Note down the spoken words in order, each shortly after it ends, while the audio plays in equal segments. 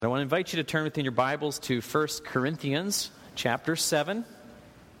I want to invite you to turn within your Bibles to 1 Corinthians chapter 7,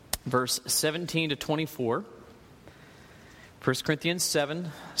 verse 17 to 24. 1 Corinthians 7,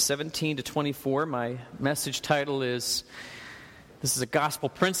 17 to 24. My message title is, this is a gospel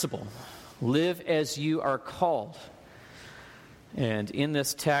principle, live as you are called. And in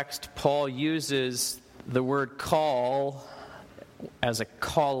this text, Paul uses the word call as a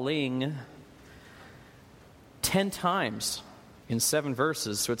calling 10 times in 7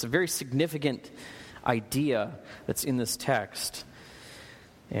 verses. So it's a very significant idea that's in this text.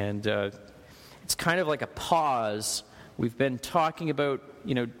 And it's kind of like a pause. We've been talking about,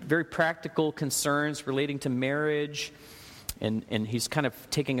 very practical concerns relating to marriage. And he's kind of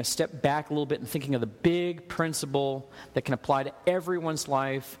taking a step back a little bit and thinking of the big principle that can apply to everyone's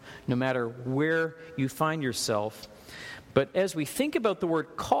life, no matter where you find yourself. But as we think about the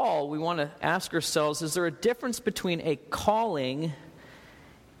word call, we want to ask ourselves, is there a difference between a calling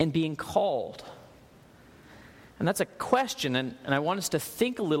and being called? And that's a question, and I want us to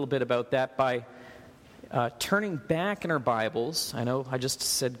think a little bit about that by turning back in our Bibles. I know I just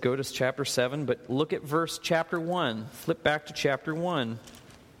said go to chapter 7, but look at chapter 1. Flip back to chapter 1.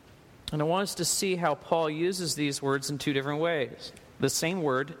 And I want us to see how Paul uses these words in 2 different ways. The same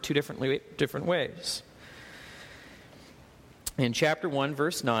word, 2 different ways. In chapter 1,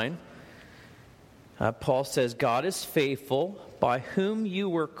 verse 9, Paul says, God is faithful, by whom you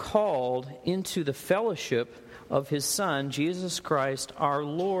were called into the fellowship of His Son, Jesus Christ our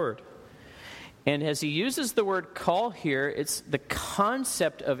Lord. And as he uses the word call here, it's the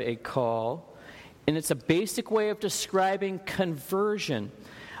concept of a call, and it's a basic way of describing conversion.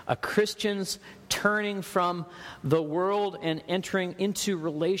 A Christian's turning from the world and entering into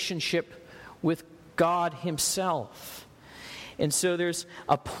relationship with God Himself. And so there's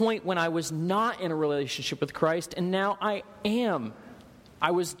a point when I was not in a relationship with Christ, and now I am.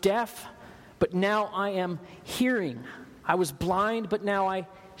 I was deaf, but now I am hearing. I was blind, but now I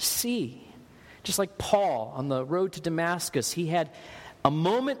see. Just like Paul on the road to Damascus, he had a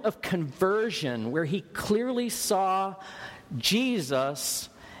moment of conversion where he clearly saw Jesus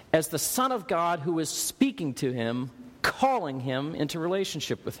as the Son of God who was speaking to him, calling him into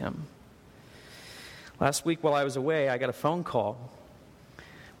relationship with Him. Last week while I was away, I got a phone call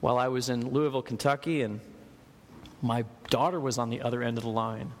while I was in Louisville, Kentucky, and my daughter was on the other end of the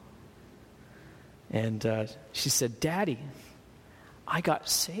line. And she said, Daddy, I got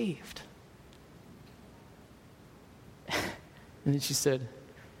saved. And then she said,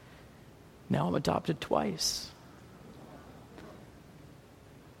 now I'm adopted twice.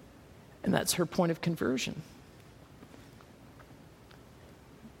 And that's her point of conversion.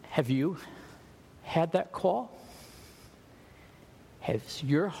 Have you had that call? Has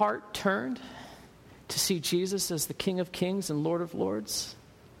your heart turned to see Jesus as the King of Kings and Lord of Lords?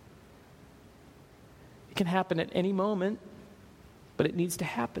 It can happen at any moment, but it needs to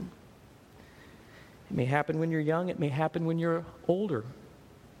happen. It may happen when you're young, it may happen when you're older.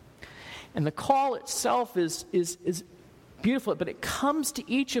 And the call itself is beautiful, but it comes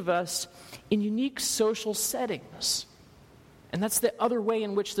to each of us in unique social settings. And that's the other way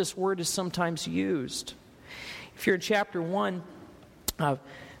in which this word is sometimes used. If you're in chapter 1,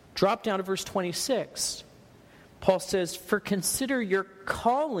 drop down to verse 26. Paul says, For consider your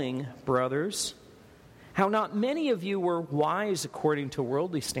calling, brothers, how not many of you were wise according to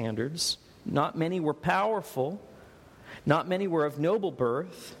worldly standards, not many were powerful, not many were of noble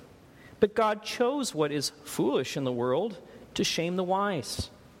birth, but God chose what is foolish in the world to shame the wise.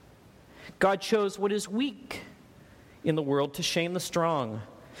 God chose what is weak in the world to shame the strong.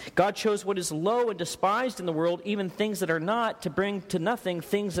 God chose what is low and despised in the world, even things that are not, to bring to nothing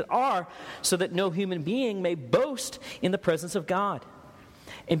things that are, so that no human being may boast in the presence of God.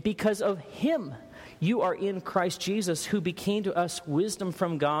 And because of Him, you are in Christ Jesus, who became to us wisdom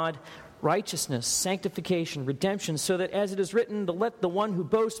from God, righteousness, sanctification, redemption, so that as it is written, let the one who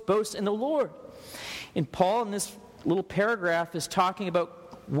boasts, boast in the Lord. And Paul, in this little paragraph, is talking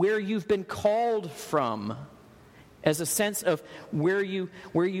about where you've been called from, as a sense of where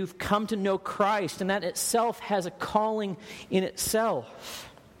you've come to know Christ, and that itself has a calling in itself.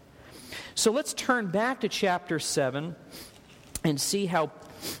 So let's turn back to chapter 7 and see how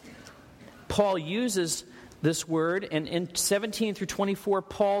Paul uses this word. And in 17 through 24,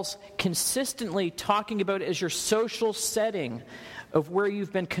 Paul's consistently talking about it as your social setting of where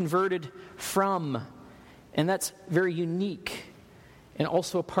you've been converted from. And that's very unique and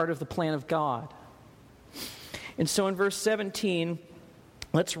also a part of the plan of God. And so in verse 17,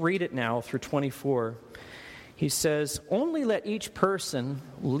 let's read it now through 24. He says, Only let each person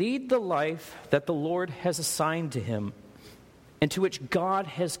lead the life that the Lord has assigned to him, and to which God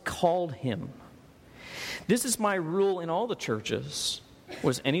has called him. This is my rule in all the churches.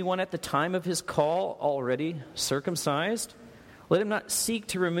 Was anyone at the time of his call already circumcised? Let him not seek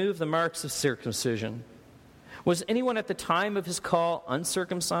to remove the marks of circumcision. Was anyone at the time of his call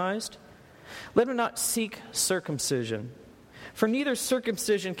uncircumcised? Let him not seek circumcision. For neither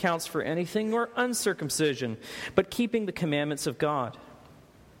circumcision counts for anything nor uncircumcision, but keeping the commandments of God.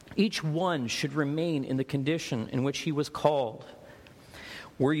 Each one should remain in the condition in which he was called.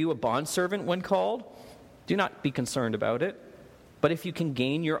 Were you a bondservant when called? Do not be concerned about it. But if you can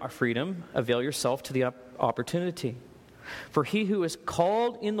gain your freedom, avail yourself to the opportunity. For he who is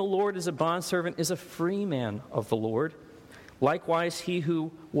called in the Lord as a bondservant is a free man of the Lord. Likewise, he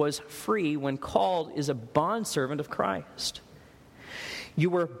who was free when called is a bondservant of Christ. You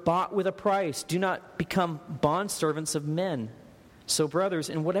were bought with a price. Do not become bondservants of men. So, brothers,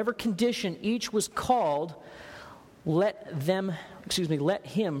 in whatever condition each was called, let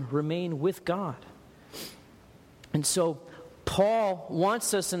him remain with God. And so, Paul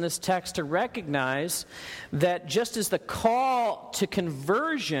wants us in this text to recognize that just as the call to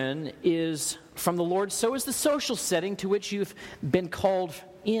conversion is from the Lord, so is the social setting to which you've been called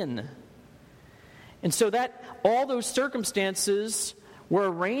in. And so that all those circumstances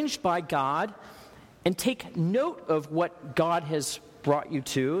were arranged by God, and take note of what God has brought you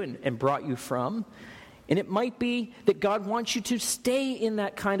to and brought you from. And it might be that God wants you to stay in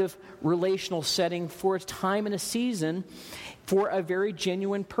that kind of relational setting for a time and a season for a very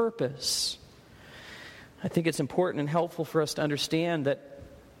genuine purpose. I think it's important and helpful for us to understand that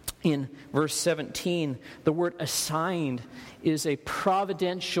in verse 17, the word assigned is a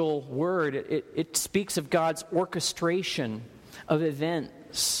providential word. It speaks of God's orchestration of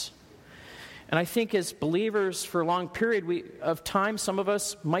events. And I think as believers for a long period of time, some of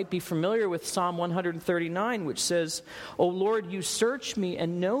us might be familiar with Psalm 139, which says, "O Lord, you search me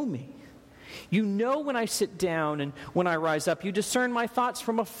and know me. You know when I sit down and when I rise up. You discern my thoughts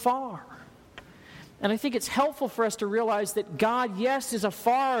from afar." And I think it's helpful for us to realize that God, yes, is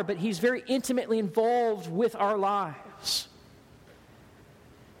afar, but he's very intimately involved with our lives.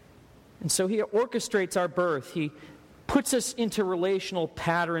 And so he orchestrates our birth. He puts us into relational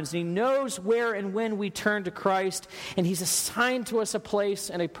patterns. He knows where and when we turn to Christ, and he's assigned to us a place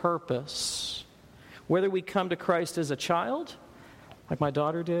and a purpose. Whether we come to Christ as a child, like my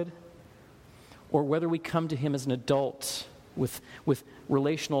daughter did, or whether we come to him as an adult with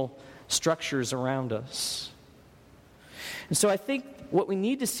relational structures around us. And so I think what we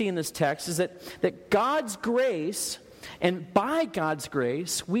need to see in this text is that God's grace, and by God's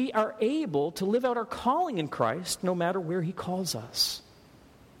grace, we are able to live out our calling in Christ no matter where he calls us.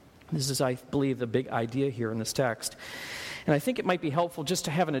 This is, I believe, the big idea here in this text. And I think it might be helpful just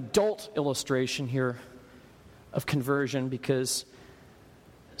to have an adult illustration here of conversion, because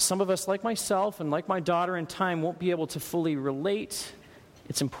some of us, like myself and like my daughter in time, won't be able to fully relate.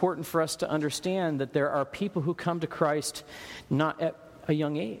 It's important for us to understand that there are people who come to Christ not at a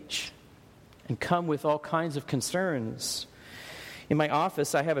young age and come with all kinds of concerns. In my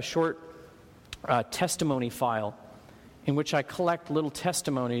office, I have a short testimony file in which I collect little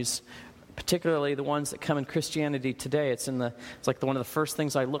testimonies, particularly the ones that come in Christianity Today. It's like one of the first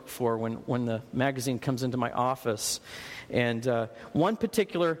things I look for when the magazine comes into my office. And one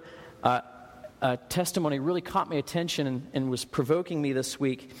particular testimony really caught my attention and was provoking me this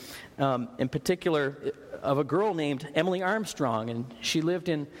week. In particular, of a girl named Emily Armstrong, and she lives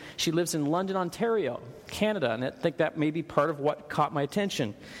in London, Ontario, Canada, and I think that may be part of what caught my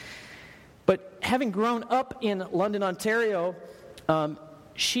attention. But having grown up in London, Ontario,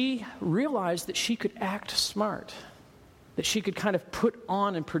 she realized that she could act smart, that she could kind of put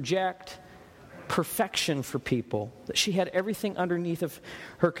on and project perfection for people, that she had everything underneath of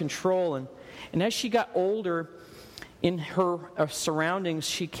her control. And as she got older, in her surroundings,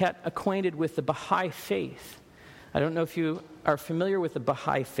 she got acquainted with the Baha'i faith. I don't know if you are familiar with the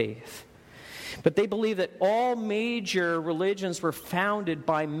Baha'i faith, but they believe that all major religions were founded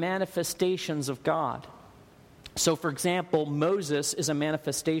by manifestations of God. So, for example, Moses is a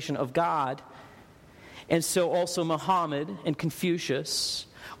manifestation of God, and so also Muhammad and Confucius.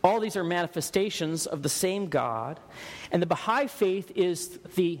 All these are manifestations of the same God, and the Baha'i faith is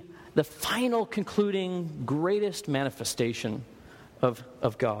the final concluding greatest manifestation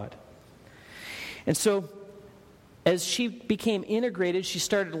of God. And so as she became integrated, she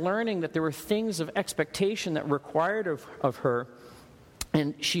started learning that there were things of expectation that were required of her,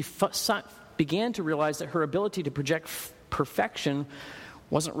 and she began to realize that her ability to project perfection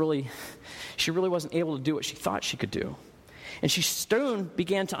she really wasn't able to do what she thought she could do. And she soon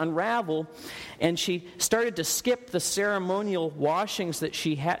began to unravel, and she started to skip the ceremonial washings that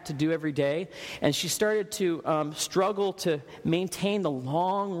she had to do every day, and she started to struggle to maintain the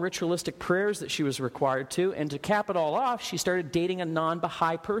long ritualistic prayers that she was required to, and to cap it all off, she started dating a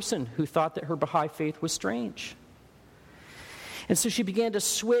non-Baha'i person who thought that her Baha'i faith was strange. And so she began to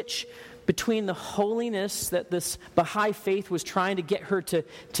switch between the holiness that this Baha'i faith was trying to get her to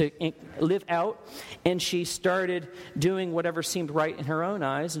live out, and she started doing whatever seemed right in her own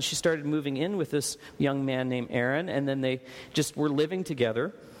eyes, and she started moving in with this young man named Aaron, and then they just were living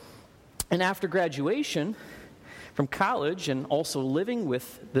together. And after graduation from college and also living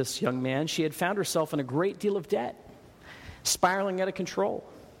with this young man, she had found herself in a great deal of debt, spiraling out of control.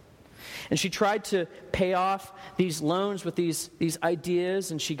 And she tried to pay off these loans with these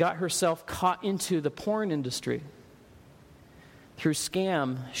ideas, and she got herself caught into the porn industry. Through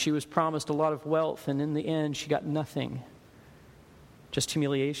scam, she was promised a lot of wealth, and in the end, she got nothing, just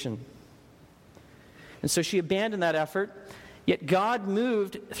humiliation. And so she abandoned that effort, yet God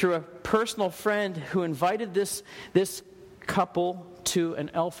moved through a personal friend who invited this couple to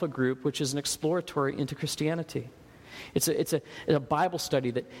an Alpha group, which is an exploratory into Christianity. It's a Bible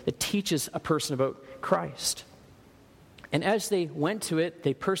study that teaches a person about Christ. And as they went to it,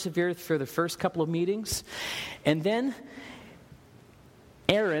 they persevered for the first couple of meetings. And then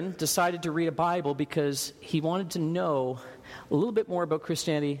Aaron decided to read a Bible because he wanted to know a little bit more about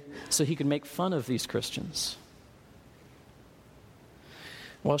Christianity so he could make fun of these Christians.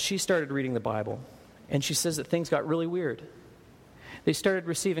 Well, she started reading the Bible, and she says that things got really weird. They started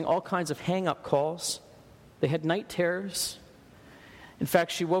receiving all kinds of hang-up calls. They had night terrors. In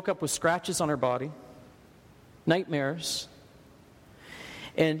fact, she woke up with scratches on her body, nightmares.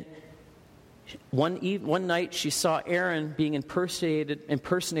 And one night she saw Aaron being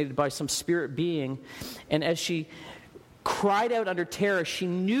impersonated by some spirit being. And as she cried out under terror, she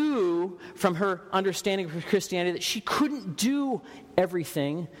knew from her understanding of Christianity that she couldn't do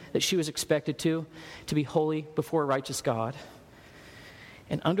everything that she was expected to be holy before a righteous God.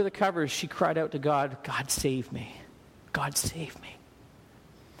 And under the covers, she cried out to God, God save me. God save me.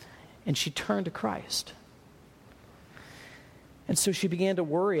 And she turned to Christ. And so she began to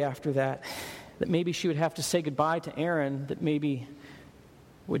worry after that maybe she would have to say goodbye to Aaron, that maybe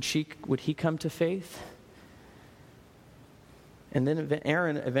would he come to faith? And then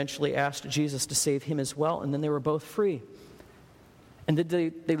Aaron eventually asked Jesus to save him as well, and then they were both free. And did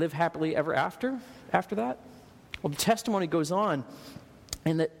they live happily ever after that? Well, the testimony goes on.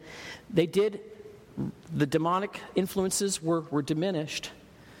 And that the demonic influences were diminished.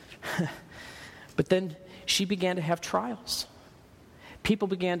 But then she began to have trials. People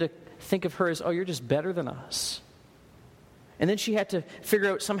began to think of her as, oh, you're just better than us. And then she had to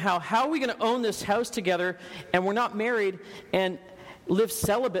figure out somehow, how are we going to own this house together, and we're not married, and live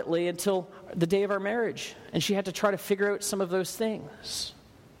celibately until the day of our marriage? And she had to try to figure out some of those things.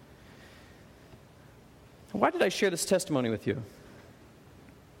 Why did I share this testimony with you?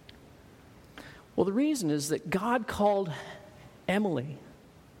 Well, the reason is that God called Emily,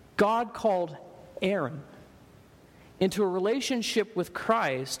 God called Aaron into a relationship with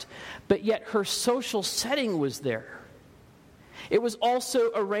Christ, but yet her social setting was there. It was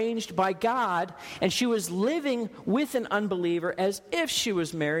also arranged by God, and she was living with an unbeliever as if she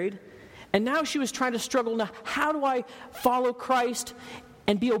was married, and now she was trying to struggle, now how do I follow Christ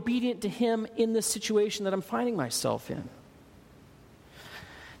and be obedient to him in this situation that I'm finding myself in?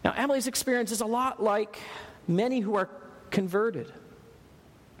 Now, Emily's experience is a lot like many who are converted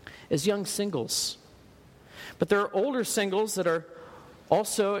as young singles. But there are older singles that are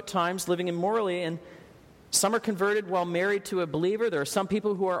also at times living immorally, and some are converted while married to a believer. There are some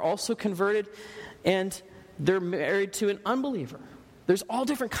people who are also converted and they're married to an unbeliever. There's all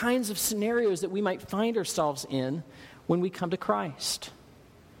different kinds of scenarios that we might find ourselves in when we come to Christ.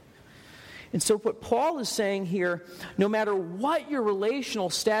 And so what Paul is saying here, no matter what your relational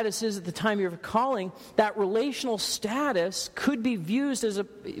status is at the time of your calling, that relational status could be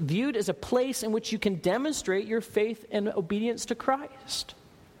viewed as a place in which you can demonstrate your faith and obedience to Christ.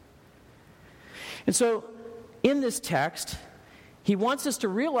 And so in this text, he wants us to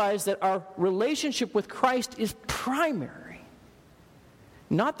realize that our relationship with Christ is primary,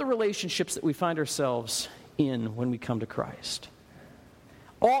 not the relationships that we find ourselves in when we come to Christ.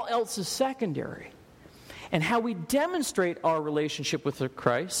 All else is secondary. And how we demonstrate our relationship with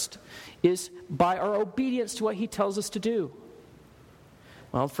Christ is by our obedience to what he tells us to do.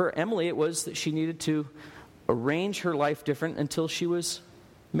 Well, for Emily, it was that she needed to arrange her life different until she was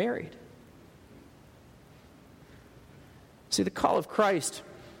married. See, the call of Christ,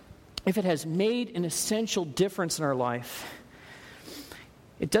 if it has made an essential difference in our life,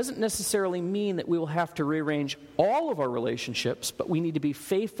 It doesn't necessarily mean that we will have to rearrange all of our relationships, but we need to be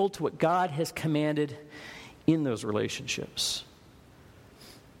faithful to what God has commanded in those relationships.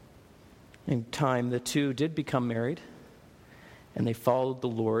 In time, the two did become married, and they followed the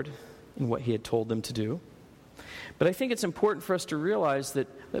Lord in what he had told them to do. But I think it's important for us to realize that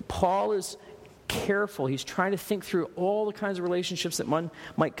Paul is careful. He's trying to think through all the kinds of relationships that one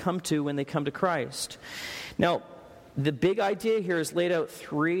might come to when they come to Christ. Now, the big idea here is laid out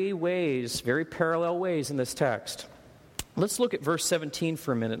three ways, very parallel ways in this text. Let's look at verse 17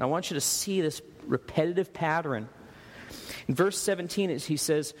 for a minute. I want you to see this repetitive pattern. In verse 17, he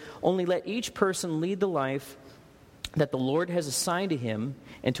says, "Only let each person lead the life that the Lord has assigned to him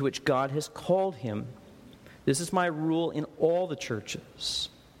and to which God has called him. This is my rule in all the churches."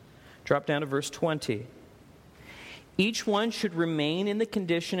 Drop down to verse 20. "Each one should remain in the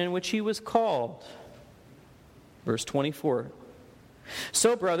condition in which he was called." Verse 24.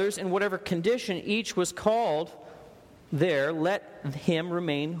 "So, brothers, in whatever condition each was called there, let him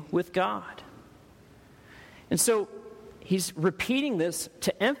remain with God." And so he's repeating this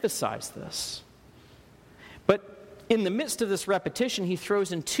to emphasize this. But in the midst of this repetition, he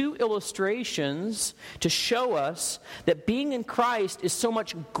throws in two illustrations to show us that being in Christ is so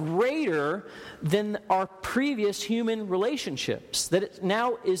much greater than our previous human relationships, that it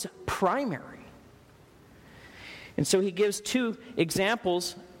now is primary. And so he gives two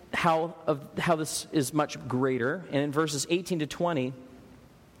examples of how this is much greater. And in verses 18 to 20,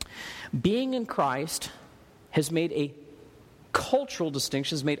 being in Christ has made a cultural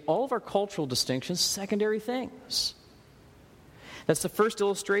distinction, has made all of our cultural distinctions secondary things. That's the first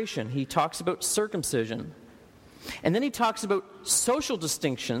illustration. He talks about circumcision. And then he talks about social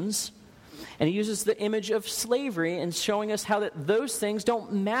distinctions, and he uses the image of slavery and showing us how that those things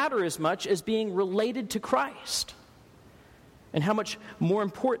don't matter as much as being related to Christ, and how much more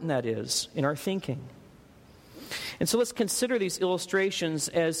important that is in our thinking. And so let's consider these illustrations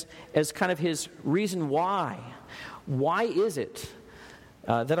as kind of his reason why. Why is it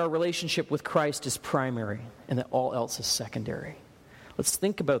that our relationship with Christ is primary and that all else is secondary? Let's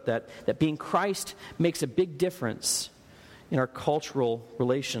think about that being Christ makes a big difference in our cultural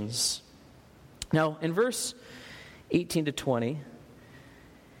relations. Now, in verse 18 to 20,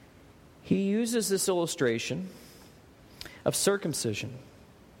 he uses this illustration of circumcision.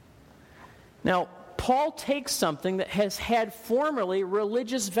 Now, Paul takes something that has had formerly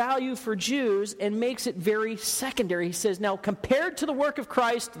religious value for Jews and makes it very secondary. He says, now, compared to the work of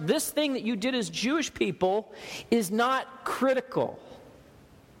Christ, this thing that you did as Jewish people is not critical.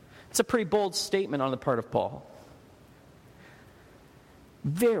 It's a pretty bold statement on the part of Paul.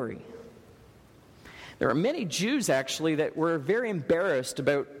 Very. There are many Jews, actually, that were very embarrassed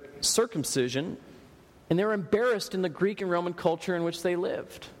about circumcision, and they were embarrassed in the Greek and Roman culture in which they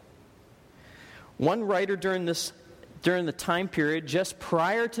lived. One writer during the time period just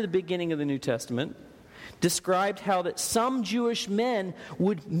prior to the beginning of the New Testament described how that some Jewish men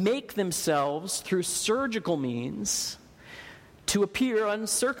would make themselves through surgical means to appear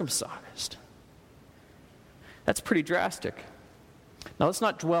uncircumcised. That's pretty drastic. Now let's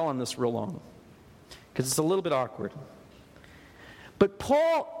not dwell on this real long, because it's a little bit awkward. But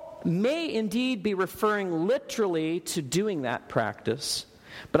Paul may indeed be referring literally to doing that practice,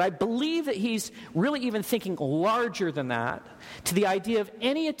 but I believe that he's really even thinking larger than that, to the idea of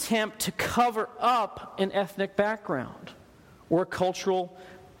any attempt to cover up an ethnic background or a cultural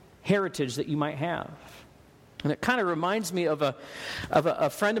heritage that you might have. And it kind of reminds me of a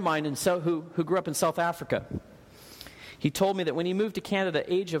friend of mine who grew up in South Africa. He told me that when he moved to Canada at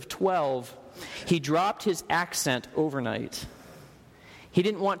the age of 12, he dropped his accent overnight. He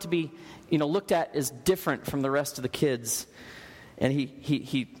didn't want to be, looked at as different from the rest of the kids. And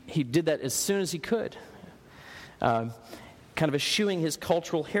he did that as soon as he could, kind of eschewing his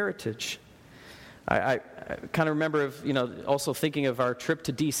cultural heritage. I kind of remember also thinking of our trip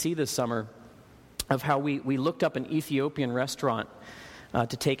to D.C. this summer, of how we looked up an Ethiopian restaurant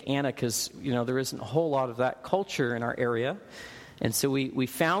to take Anna, because there isn't a whole lot of that culture in our area. And so we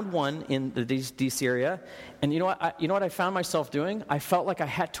found one in the D.C. area, and you know what I found myself doing? I felt like I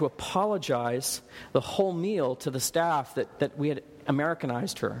had to apologize the whole meal to the staff that we had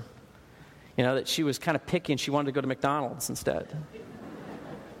Americanized her. That she was kind of picky and she wanted to go to McDonald's instead.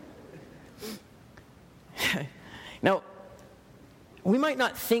 Now, we might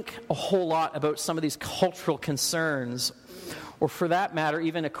not think a whole lot about some of these cultural concerns, or for that matter,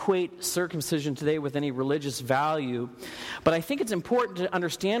 even equate circumcision today with any religious value. But I think it's important to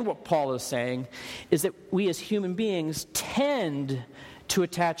understand what Paul is saying, is that we as human beings tend to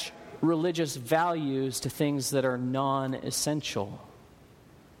attach religious values to things that are non-essential.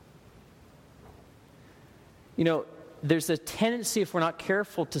 There's a tendency, if we're not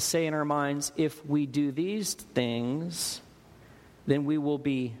careful, to say in our minds, if we do these things, then we will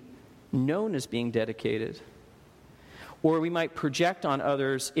be known as being dedicated. Or we might project on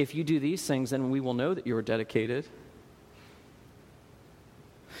others, if you do these things, then we will know that you are dedicated.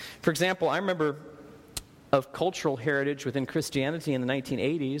 For example, I remember of cultural heritage within Christianity in the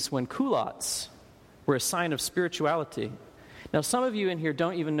 1980s when culottes were a sign of spirituality. Now, some of you in here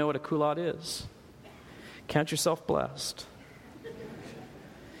don't even know what a culotte is. Count yourself blessed.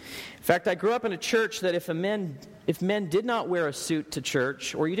 In fact, I grew up in a church that if men did not wear a suit to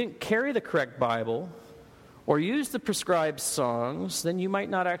church, or you didn't carry the correct Bible, or use the prescribed songs, then you might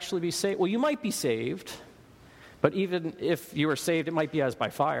not actually be saved. Well, you might be saved, but even if you were saved, it might be as by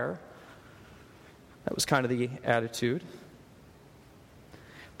fire. That was kind of the attitude.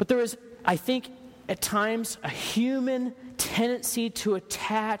 But there is, I think, at times, a human tendency to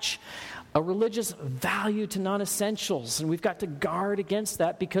attach a religious value to non-essentials, and we've got to guard against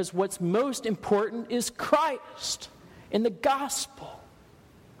that because what's most important is Christ in the gospel.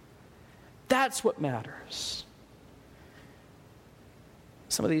 That's what matters.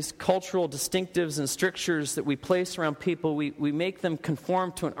 Some of these cultural distinctives and strictures that we place around people, we make them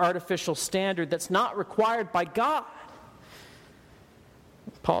conform to an artificial standard that's not required by God.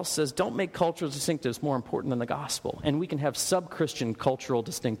 Paul says, don't make cultural distinctives more important than the gospel. And we can have sub-Christian cultural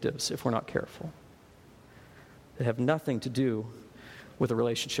distinctives if we're not careful. That have nothing to do with a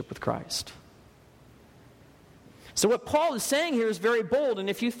relationship with Christ. So what Paul is saying here is very bold. And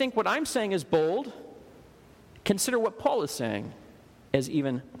if you think what I'm saying is bold, consider what Paul is saying as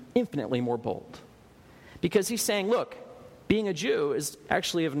even infinitely more bold. Because he's saying, look, being a Jew is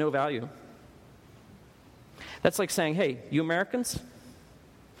actually of no value. That's like saying, hey, you Americans,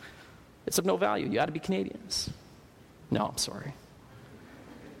 it's of no value. You ought to be Canadians. No, I'm sorry.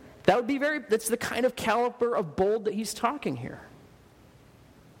 That's the kind of caliber of bold that he's talking here.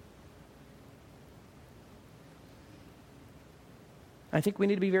 I think we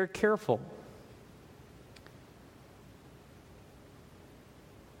need to be very careful.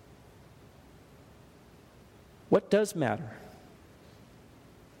 What does matter?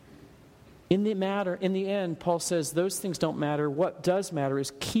 In the end, Paul says those things don't matter. What does matter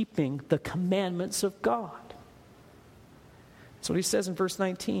is keeping the commandments of God. That's what he says in verse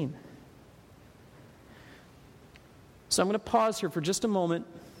 19. So I'm going to pause here for just a moment.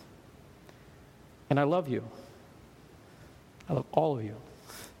 And I love you. I love all of you.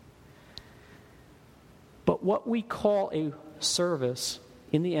 But what we call a service,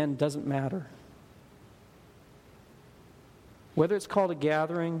 in the end, doesn't matter. Whether it's called a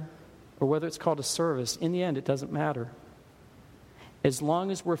gathering or whether it's called a service, in the end, it doesn't matter. As long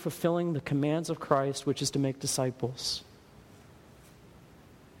as we're fulfilling the commands of Christ, which is to make disciples.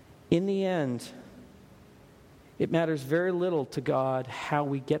 In the end, it matters very little to God how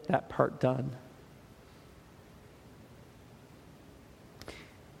we get that part done.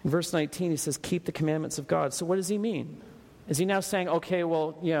 In verse 19, he says, keep the commandments of God. So what does he mean? Is he now saying, okay,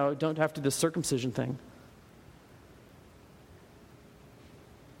 well, don't have to do the circumcision thing?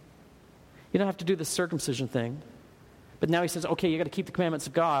 You don't have to do the circumcision thing. But now he says, okay, you got to keep the commandments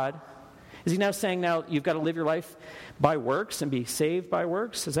of God. Is he now saying now you've got to live your life by works and be saved by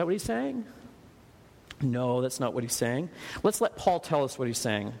works? Is that what he's saying? No, that's not what he's saying. Let's let Paul tell us what he's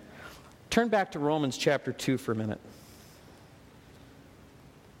saying. Turn back to Romans chapter 2 for a minute.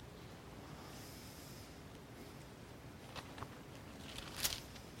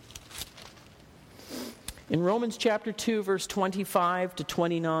 In Romans chapter 2, verse 25 to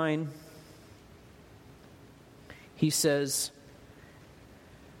 29, he says,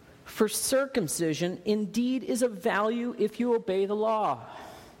 for circumcision indeed is of value if you obey the law.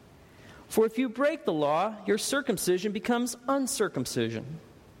 For if you break the law, your circumcision becomes uncircumcision.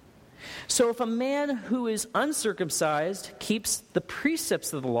 So if a man who is uncircumcised keeps the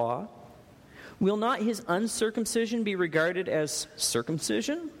precepts of the law, will not his uncircumcision be regarded as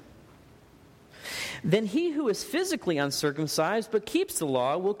circumcision? Then he who is physically uncircumcised but keeps the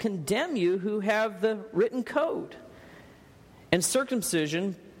law will condemn you who have the written code and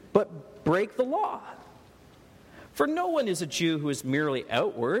circumcision but break the law. For no one is a Jew who is merely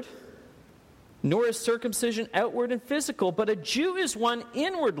outward, nor is circumcision outward and physical, but a Jew is one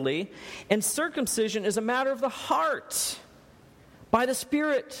inwardly, and circumcision is a matter of the heart, by the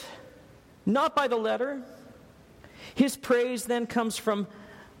Spirit, not by the letter. His praise then comes from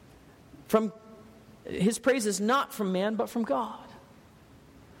his praise is not from man, but from God.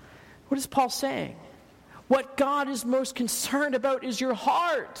 What is Paul saying? What God is most concerned about is your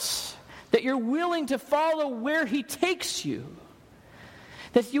heart, that you're willing to follow where he takes you,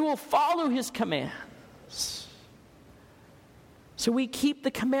 that you will follow his commands. So we keep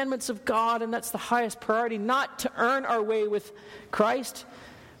the commandments of God, and that's the highest priority, not to earn our way with Christ,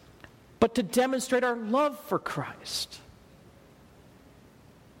 but to demonstrate our love for Christ.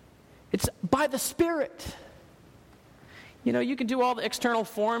 It's by the Spirit. You know, you can do all the external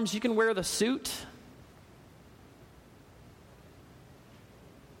forms, you can wear the suit,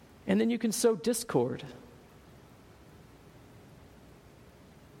 and then you can sow discord.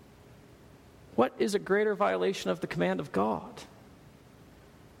 What is a greater violation of the command of God?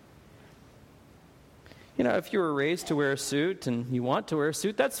 You know, if you were raised to wear a suit and you want to wear a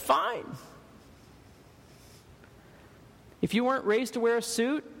suit, that's fine. If you weren't raised to wear a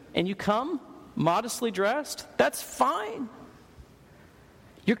suit and you come modestly dressed, that's fine.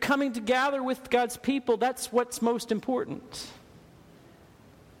 You're coming to gather with God's people. That's what's most important.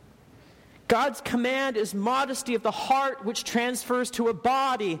 God's command is modesty of the heart, which transfers to a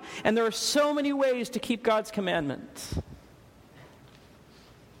body. And there are so many ways to keep God's commandment.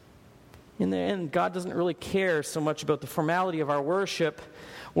 In the end, God doesn't really care so much about the formality of our worship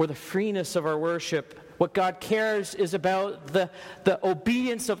or the freeness of our worship. What God cares is about the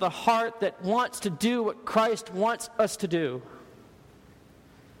obedience of the heart that wants to do what Christ wants us to do.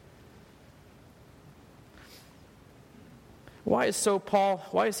 Why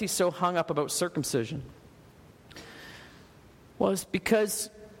is he so hung up about circumcision? Well, it's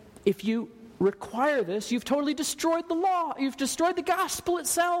because if you require this, you've totally destroyed the law. You've destroyed the gospel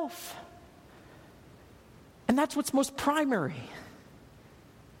itself. And that's what's most primary.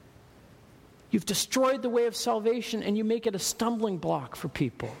 You've destroyed the way of salvation and you make it a stumbling block for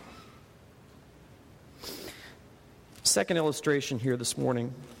people. Second illustration here this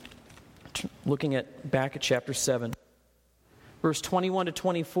morning, looking back at chapter 7. Verse 21 to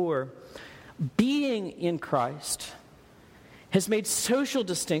 24, being in Christ has made social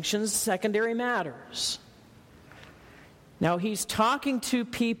distinctions secondary matters. Now he's talking to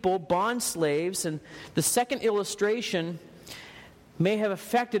people, bond slaves, and the second illustration may have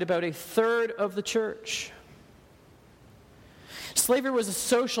affected about a third of the church. Slavery was a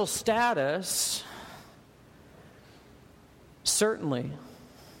social status, certainly.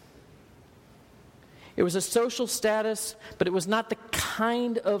 It was a social status, but it was not the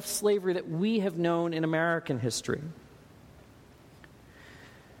kind of slavery that we have known in American history.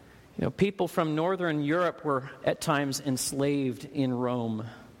 You know, people from Northern Europe were at times enslaved in Rome,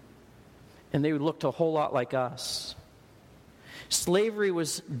 and they looked a whole lot like us. Slavery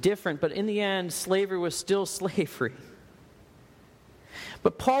was different, but in the end, slavery was still slavery.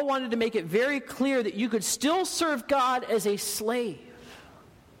 But Paul wanted to make it very clear that you could still serve God as a slave.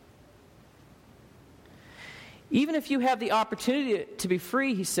 Even if you have the opportunity to be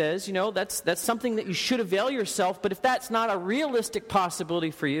free, he says, you know, that's something that you should avail yourself. But if that's not a realistic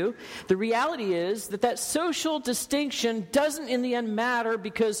possibility for you, the reality is that social distinction doesn't in the end matter,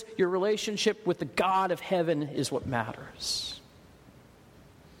 because your relationship with the God of heaven is what matters.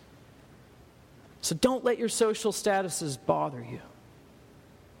 So don't let your social statuses bother you.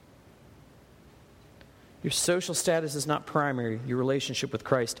 Your social status is not primary. Your relationship with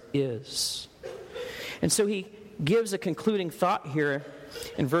Christ is. And so he gives a concluding thought here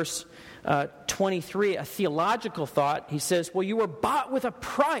in verse 23, a theological thought. He says, well, you were bought with a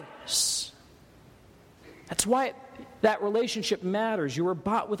price. That's why that relationship matters. You were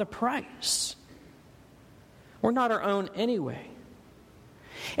bought with a price. We're not our own anyway.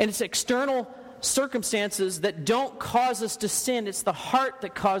 And it's external circumstances that don't cause us to sin. It's the heart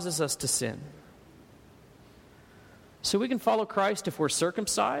that causes us to sin. So we can follow Christ if we're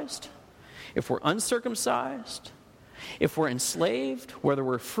circumcised, if we're uncircumcised, if we're enslaved, whether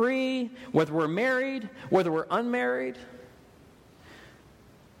we're free, whether we're married, whether we're unmarried.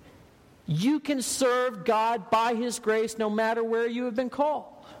 You can serve God by His grace no matter where you have been called.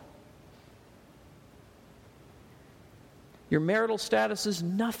 Your marital status is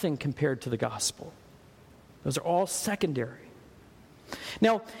nothing compared to the gospel. Those are all secondary.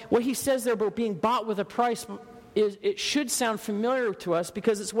 Now, what he says there about being bought with a price, it should sound familiar to us,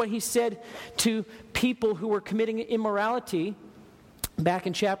 because it's what he said to people who were committing immorality back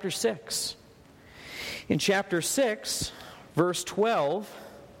in chapter 6. In chapter 6, verse 12,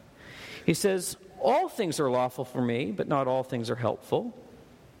 he says, all things are lawful for me, but not all things are helpful.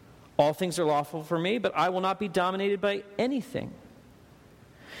 All things are lawful for me, but I will not be dominated by anything.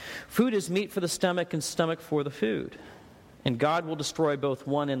 Food is meat for the stomach, and stomach for the food. And God will destroy both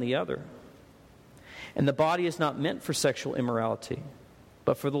one and the other. And the body is not meant for sexual immorality,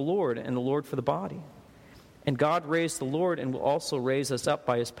 but for the Lord, and the Lord for the body. And God raised the Lord and will also raise us up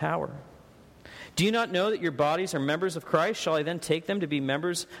by His power. Do you not know that your bodies are members of Christ? Shall I then take them to be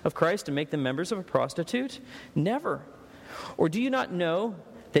members of Christ and make them members of a prostitute? Never. Or do you not know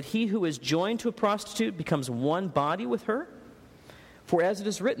that he who is joined to a prostitute becomes one body with her? For as it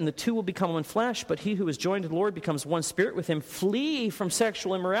is written, the two will become one flesh, but he who is joined to the Lord becomes one spirit with him. Flee from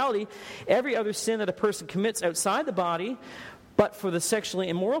sexual immorality. Every other sin that a person commits outside the body, but for the sexually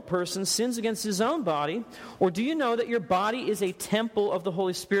immoral person, sins against his own body. Or do you know that your body is a temple of the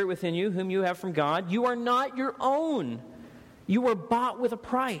Holy Spirit within you, whom you have from God? You are not your own. You were bought with a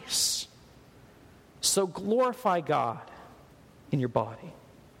price. So glorify God in your body.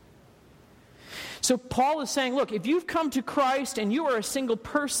 So Paul is saying, look, if you've come to Christ and you are a single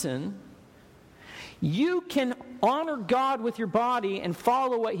person, you can honor God with your body and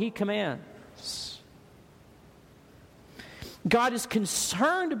follow what he commands. God is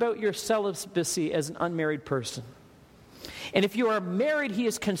concerned about your celibacy as an unmarried person. And if you are married, he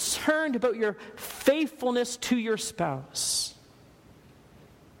is concerned about your faithfulness to your spouse.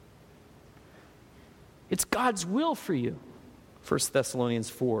 It's God's will for you, 1 Thessalonians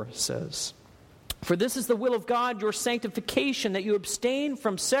 4 says. For this is the will of God, your sanctification, that you abstain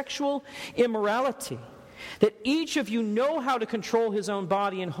from sexual immorality, that each of you know how to control his own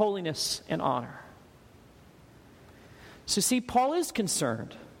body in holiness and honor. So see, Paul is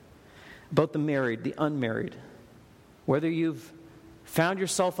concerned about the married, the unmarried. Whether you've found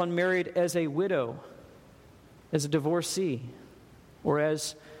yourself unmarried as a widow, as a divorcee, or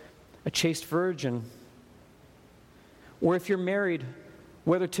as a chaste virgin, or if you're married,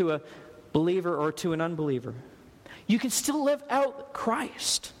 whether to a believer or to an unbeliever, you can still live out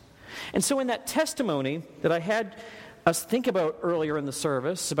Christ. And so in that testimony that I had us think about earlier in the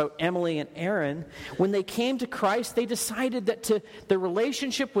service, about Emily and Aaron, when they came to Christ, they decided that the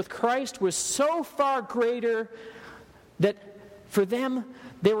relationship with Christ was so far greater that for them,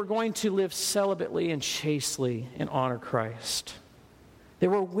 they were going to live celibately and chastely and honor Christ. They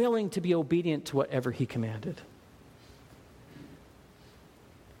were willing to be obedient to whatever he commanded.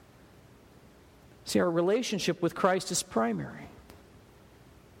 See, our relationship with Christ is primary.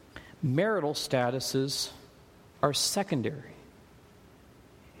 Marital statuses are secondary.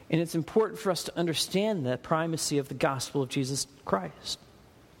 And it's important for us to understand the primacy of the gospel of Jesus Christ.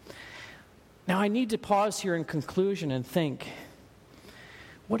 Now, I need to pause here in conclusion and think,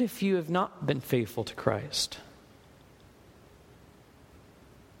 what if you have not been faithful to Christ?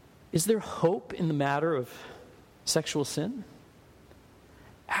 Is there hope in the matter of sexual sin?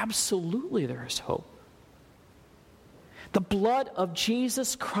 Absolutely there is hope. The blood of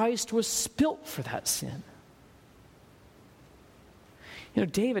Jesus Christ was spilt for that sin. You know,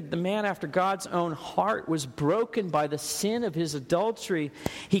 David, the man after God's own heart, was broken by the sin of his adultery.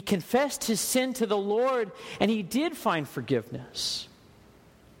 He confessed his sin to the Lord, and he did find forgiveness.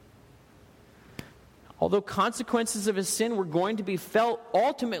 Although consequences of his sin were going to be felt,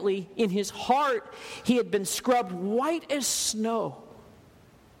 ultimately in his heart, he had been scrubbed white as snow.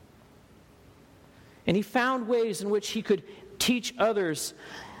 And he found ways in which he could teach others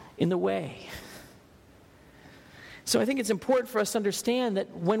in the way. So I think it's important for us to understand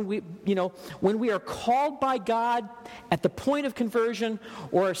that when we are called by God at the point of conversion,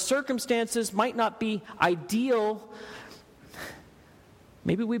 or our circumstances might not be ideal,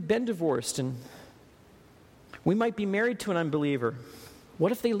 maybe we've been divorced and we might be married to an unbeliever.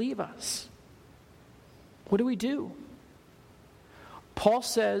 What if they leave us? What do we do? Paul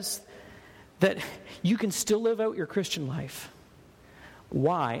says that you can still live out your Christian life.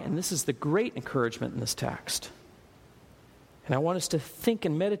 Why? And this is the great encouragement in this text. And I want us to think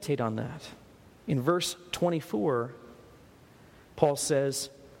and meditate on that. In verse 24, Paul says,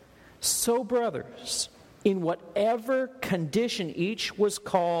 "So, brothers, in whatever condition each was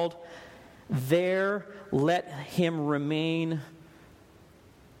called, there let him remain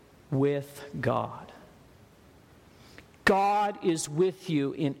with God." God is with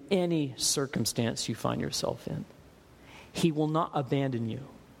you in any circumstance you find yourself in. He will not abandon you.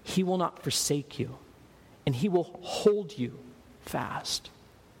 He will not forsake you. And he will hold you fast.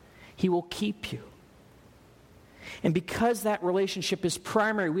 He will keep you. And because that relationship is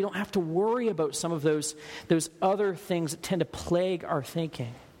primary, we don't have to worry about some of those other things that tend to plague our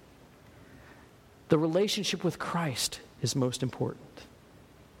thinking. The relationship with Christ is most important.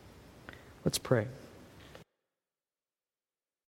 Let's pray.